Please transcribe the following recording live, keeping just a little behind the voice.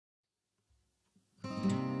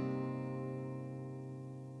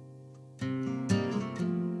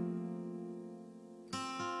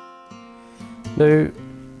Now,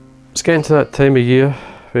 it's getting to that time of year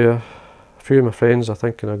where a few of my friends are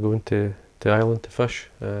thinking of going to the island to fish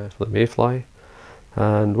for the mayfly,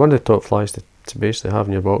 and one of the top flies to basically have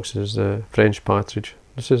in your box is the French partridge.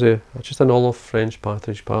 This is just an olive French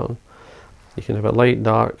partridge pattern. You can have it light,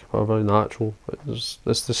 dark, or very natural. It's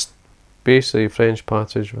this basically French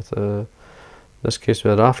partridge with in this case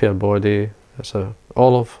with a raffia body. It's a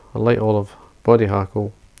light olive body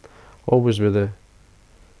hackle, always with the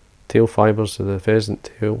tail fibres of the pheasant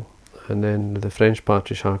tail, and then the French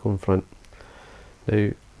partridge hackle in front.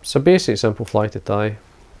 Now, it's a basic simple fly to tie.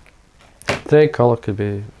 Thread colour could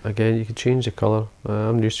be, again, you could change the colour.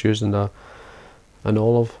 I'm just using an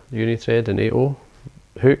olive uni thread in 8/0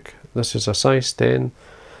 hook. This is a size 10.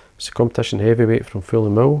 It's a competition heavyweight from Full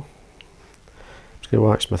and Mill. I'm just going to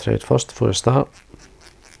wax my thread first before I start.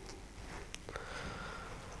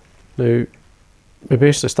 Now, we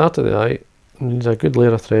basically start at the eye and need a good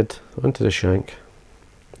layer of thread onto the shank.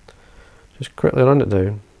 Just quickly run it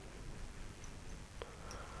down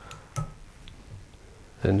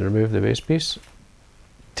and remove the base piece.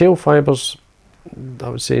 Tail fibres, I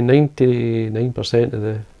would say 99% of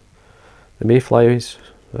the mayflies,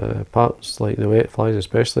 parts like the WetFlies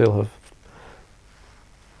especially, will have,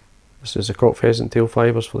 this is the cock pheasant tail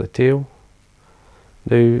fibres for the tail.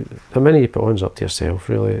 Now, how many you put on is up to yourself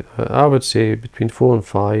really. I would say between 4 and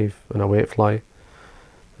 5 in a WetFly.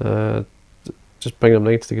 Just bring them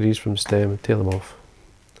 90 degrees from the stem and tail them off.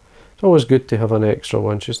 It's always good to have an extra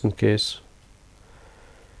one just in case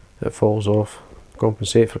it falls off.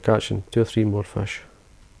 Compensate for catching 2 or 3 more fish.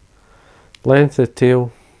 Length of the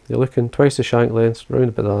tail, you're looking twice the shank length, round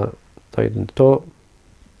about that, tied in the top.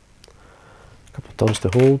 A couple of turns to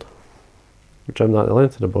hold. Trim that the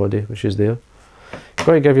length of the body, which is there. You've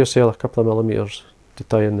got to give yourself a couple of millimetres to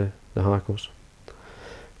tie in the hackles.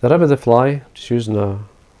 The rib of the fly, just using in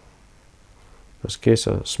this case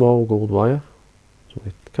a small gold wire. So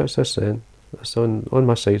we catch this end, this on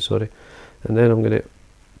my side, sorry, and then I'm going to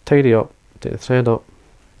tidy up, take the thread up.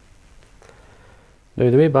 Now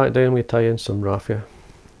the way back down we tie in some raffia.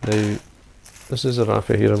 Now this is the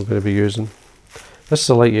raffia here I'm going to be using. This is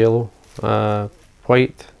a light yellow,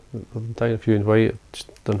 white, I'm tying a few in white,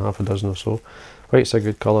 just done half a dozen or so. White's a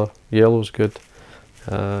good colour, yellow's good.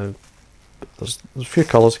 There's a few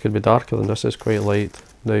colours that could be darker than this, is quite light.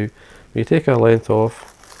 Now when you take a length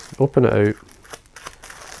off, open it out,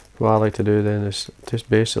 what I like to do then is just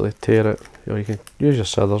basically tear it, you can use your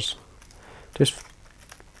scissors, just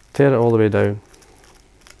tear it all the way down.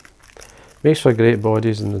 Makes for great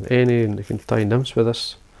bodies, and you can tie nymphs with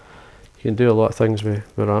this. You can do a lot of things with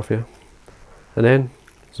raffia. And then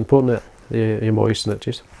it's important that you moisten it,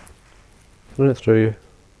 just run it through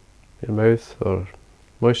your mouth or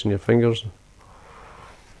moisten your fingers,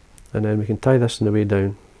 and then we can tie this on the way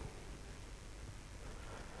down.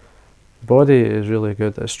 The body is really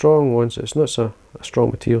good. It's strong once it's not a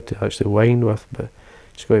strong material to actually wind with, but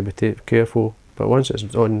just got to be careful. But once it's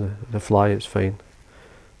on the fly, it's fine.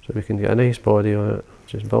 So we can get a nice body on it,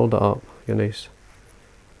 just build it up, get a nice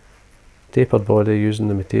tapered body using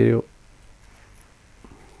the material.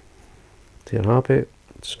 Till you're happy,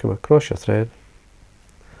 just come across your thread,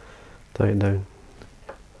 tie it down.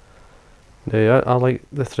 Now I like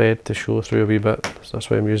the thread to show through a wee bit, so that's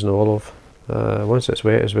why I'm using olive. Once it's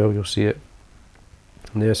wet as well, you'll see it.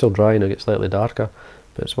 Now it's still dry and it gets slightly darker,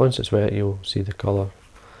 but once it's wet you'll see the colour.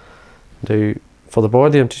 Now for the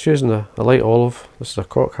body I'm just using a light olive. This is a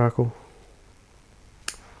cock hackle.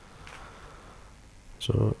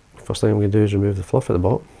 So first thing I'm going to do is remove the fluff at the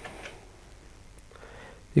bottom.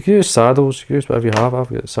 You can use saddles, you can use whatever you have. I've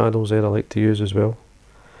got saddles there I like to use as well.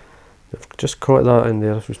 I've just caught that in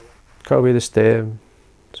there, I've cut away the stem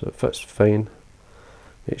so it fits fine.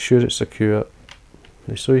 Make sure it's secure,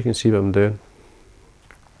 so you can see what I'm doing.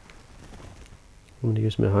 I'm going to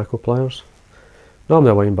use my hackle pliers.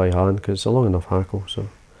 Normally I wind by hand because it's a long enough hackle, so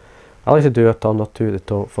I like to do a turn or two at the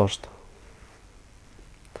top first.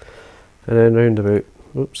 And then round about,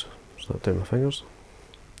 oops, slap down my fingers.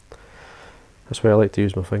 That's why I like to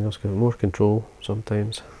use my fingers, because I have more control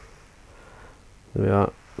sometimes. There we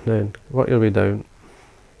are. Then work your way down.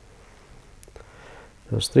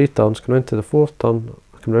 There's 3 turns, come into the 4th turn,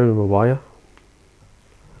 I come round with my wire.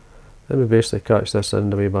 Then we basically catch this in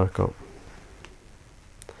the way back up.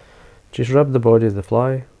 Just rib the body of the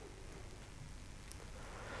fly.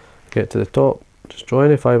 Get to the top, just draw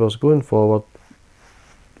any fibres going forward,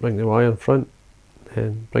 bring the wire in front,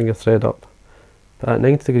 then bring your thread up. Put that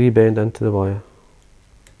 90-degree bend into the wire.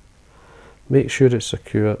 Make sure it's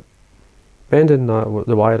secure. Bending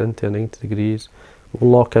the wire into 90 degrees will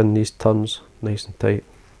lock in these turns nice and tight.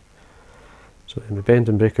 So then we bend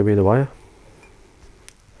and break away the wire.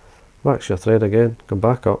 wax your thread again, come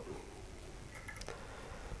back up,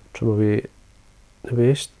 trim away the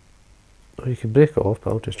waste, or you can break it off,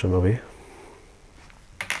 but I'll just trim away.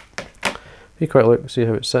 You quite look, see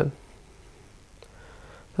how it's sitting.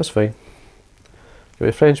 That's fine. Got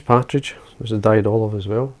a French partridge, there's a dyed olive as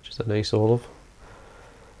well, just a nice olive,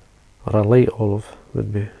 or a light olive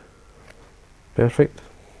would be perfect.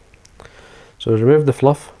 So remove the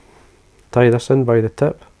fluff, tie this in by the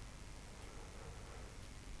tip.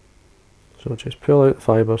 So just pull out the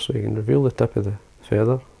fibre so you can reveal the tip of the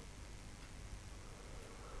feather.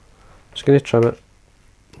 Just going to trim it,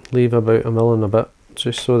 leave about 1 mil and a bit,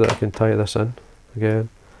 just so that I can tie this in again.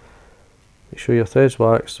 Make sure your thread's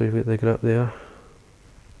waxed so you've got the grip there.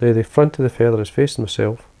 Now the front of the feather is facing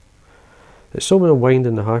myself. It's so when I'm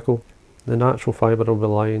winding the hackle, the natural fibre will be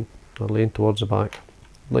lying or laying towards the back,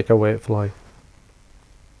 like a WetFly.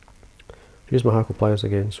 Use my hackle pliers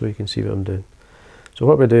again so you can see what I'm doing. So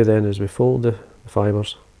what we do then is we fold the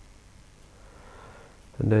fibres,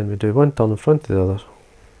 and then we do one turn in front of the other,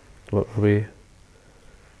 work our way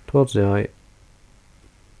towards the eye.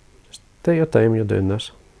 Just take your time when you're doing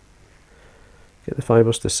this. Get the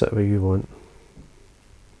fibres to sit where you want.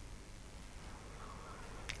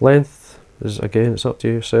 Length is, again, it's up to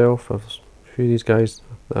yourself. I've a few of these guys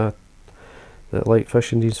that like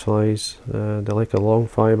fishing these flies, they like a long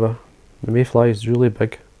fibre. The mayfly is really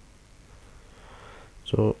big.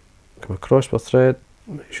 So come across with thread,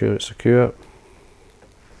 make sure it's secure.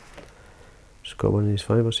 Just got one of these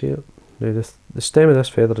fibres here. Now the stem of this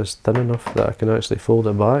feather is thin enough that I can actually fold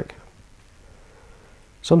it back.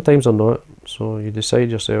 Sometimes they're not, so you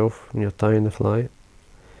decide yourself when you're tying the fly.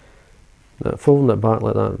 That folding it back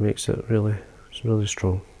like that makes it really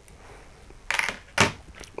strong.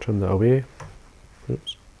 Trim that away.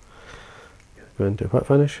 Oops. Go into whip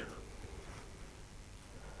finish.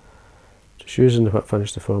 Just using the whip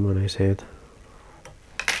finish to form a nice head.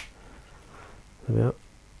 There we are.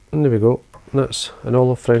 And there we go. That's an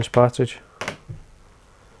olive French partridge.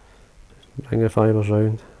 Bring the fibres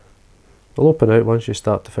round. They'll open out once you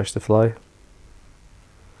start to fish the fly.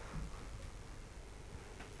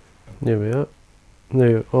 There we are.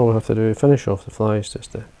 Now all we have to do to finish off the fly is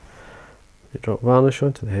just to drop varnish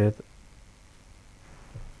onto the head.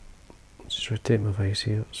 Just rotate my vise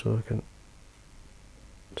here so I can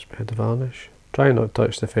spread the varnish. Try not to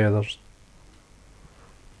touch the feathers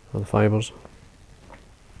or the fibres.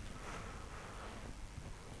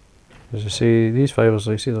 As I say, these fibres,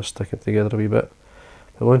 you see, they're sticking together a wee bit,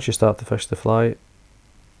 but once you start to fish the fly,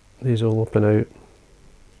 these will open out.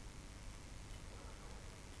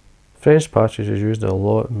 French partridge is used a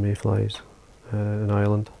lot in mayflies in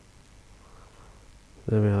Ireland.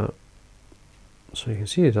 There we are. So you can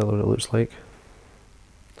see exactly what it looks like.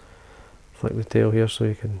 Flick the tail here so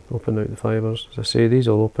you can open out the fibres. As I say, these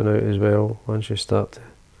will open out as well once you start to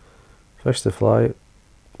fish the fly.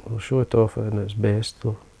 We'll show it off in its best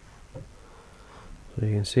though, so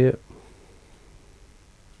you can see it.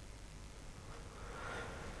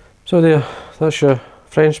 So there, that's your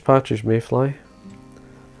French Partridge Mayfly,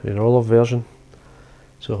 your olive version.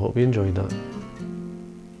 So I hope you enjoyed that.